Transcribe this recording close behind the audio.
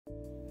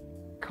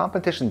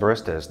Competition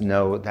baristas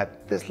know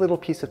that this little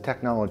piece of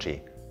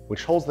technology,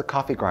 which holds the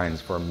coffee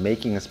grinds for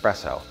making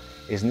espresso,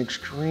 is an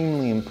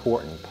extremely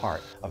important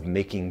part of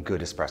making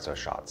good espresso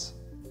shots.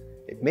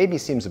 It maybe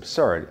seems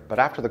absurd, but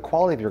after the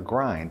quality of your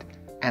grind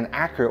and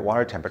accurate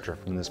water temperature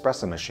from the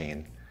espresso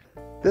machine,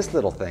 this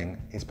little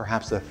thing is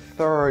perhaps the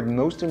third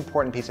most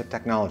important piece of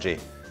technology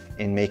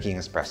in making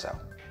espresso.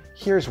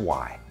 Here's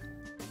why.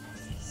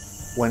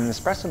 When an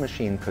espresso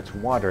machine puts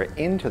water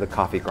into the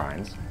coffee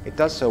grinds, it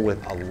does so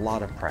with a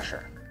lot of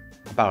pressure,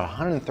 about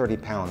 130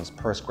 pounds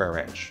per square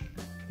inch.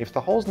 If the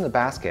holes in the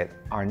basket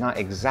are not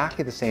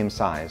exactly the same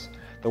size,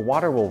 the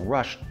water will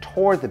rush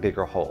toward the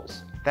bigger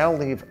holes. That'll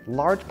leave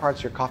large parts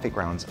of your coffee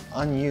grounds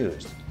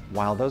unused,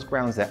 while those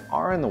grounds that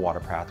are in the water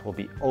path will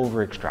be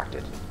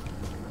over-extracted.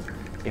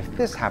 If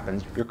this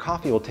happens, your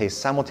coffee will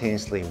taste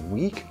simultaneously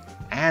weak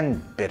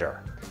and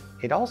bitter.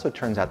 It also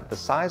turns out that the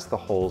size of the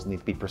holes need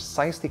to be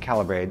precisely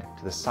calibrated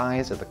to the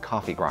size of the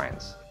coffee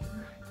grinds.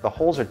 If the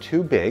holes are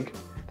too big,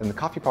 then the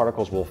coffee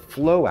particles will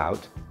flow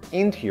out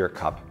into your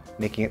cup,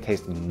 making it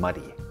taste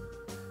muddy.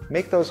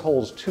 Make those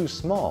holes too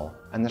small,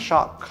 and the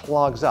shot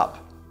clogs up,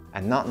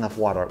 and not enough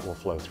water will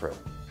flow through.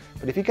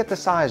 But if you get the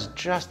size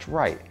just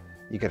right,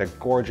 you get a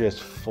gorgeous,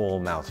 full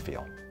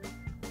mouthfeel.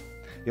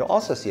 You'll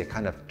also see a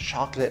kind of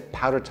chocolate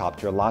powder top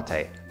to your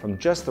latte from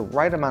just the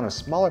right amount of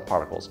smaller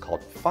particles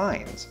called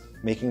fines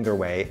making their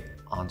way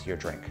onto your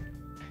drink.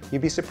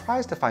 You'd be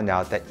surprised to find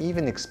out that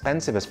even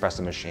expensive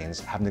espresso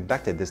machines have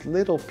neglected this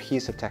little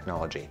piece of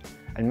technology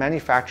and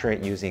manufacture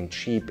it using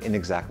cheap,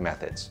 inexact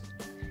methods.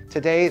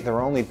 Today, there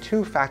are only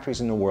 2 factories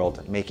in the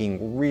world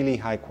making really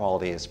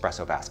high-quality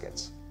espresso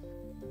baskets.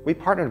 We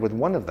partnered with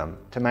one of them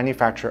to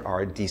manufacture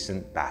our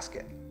decent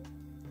basket.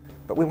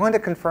 But we wanted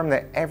to confirm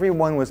that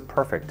everyone was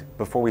perfect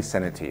before we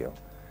sent it to you.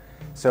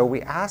 So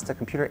we asked a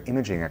computer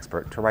imaging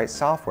expert to write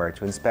software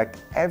to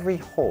inspect every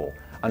hole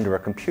under a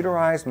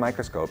computerized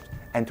microscope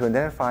and to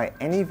identify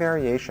any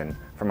variation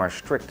from our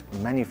strict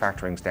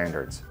manufacturing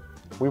standards.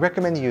 We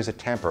recommend you use a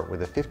tamper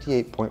with a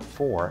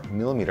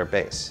 58.4mm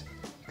base,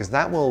 because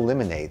that will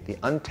eliminate the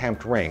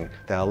untamped ring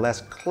that a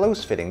less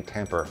close-fitting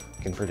tamper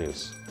can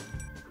produce.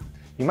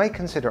 You might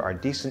consider our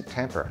decent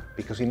tamper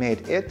because we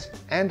made it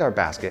and our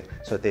basket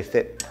so that they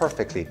fit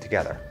perfectly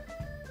together.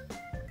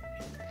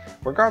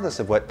 Regardless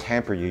of what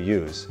tamper you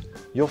use,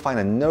 you'll find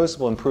a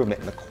noticeable improvement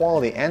in the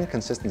quality and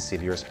consistency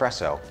of your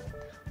espresso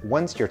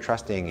once you're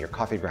trusting your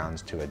coffee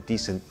grounds to a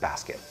decent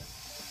basket.